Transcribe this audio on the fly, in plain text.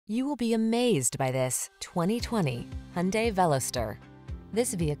You will be amazed by this 2020 Hyundai Veloster.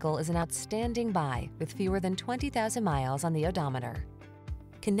 This vehicle is an outstanding buy with fewer than 20,000 miles on the odometer.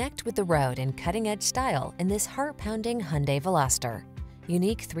 Connect with the road in cutting-edge style in this heart-pounding Hyundai Veloster.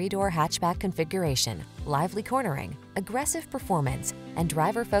 Unique three-door hatchback configuration, lively cornering, aggressive performance, and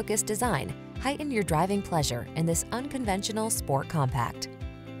driver-focused design heighten your driving pleasure in this unconventional sport compact.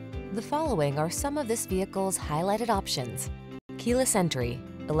 The following are some of this vehicle's highlighted options: keyless entry,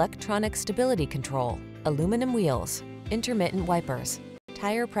 electronic stability control, aluminum wheels, intermittent wipers,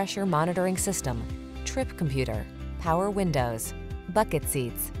 tire pressure monitoring system, trip computer, power windows, bucket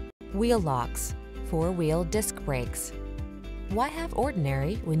seats, wheel locks, four-wheel disc brakes. Why have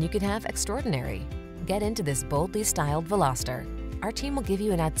ordinary when you can have extraordinary? Get into this boldly styled Veloster. Our team will give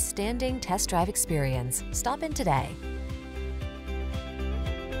you an outstanding test drive experience. Stop in today.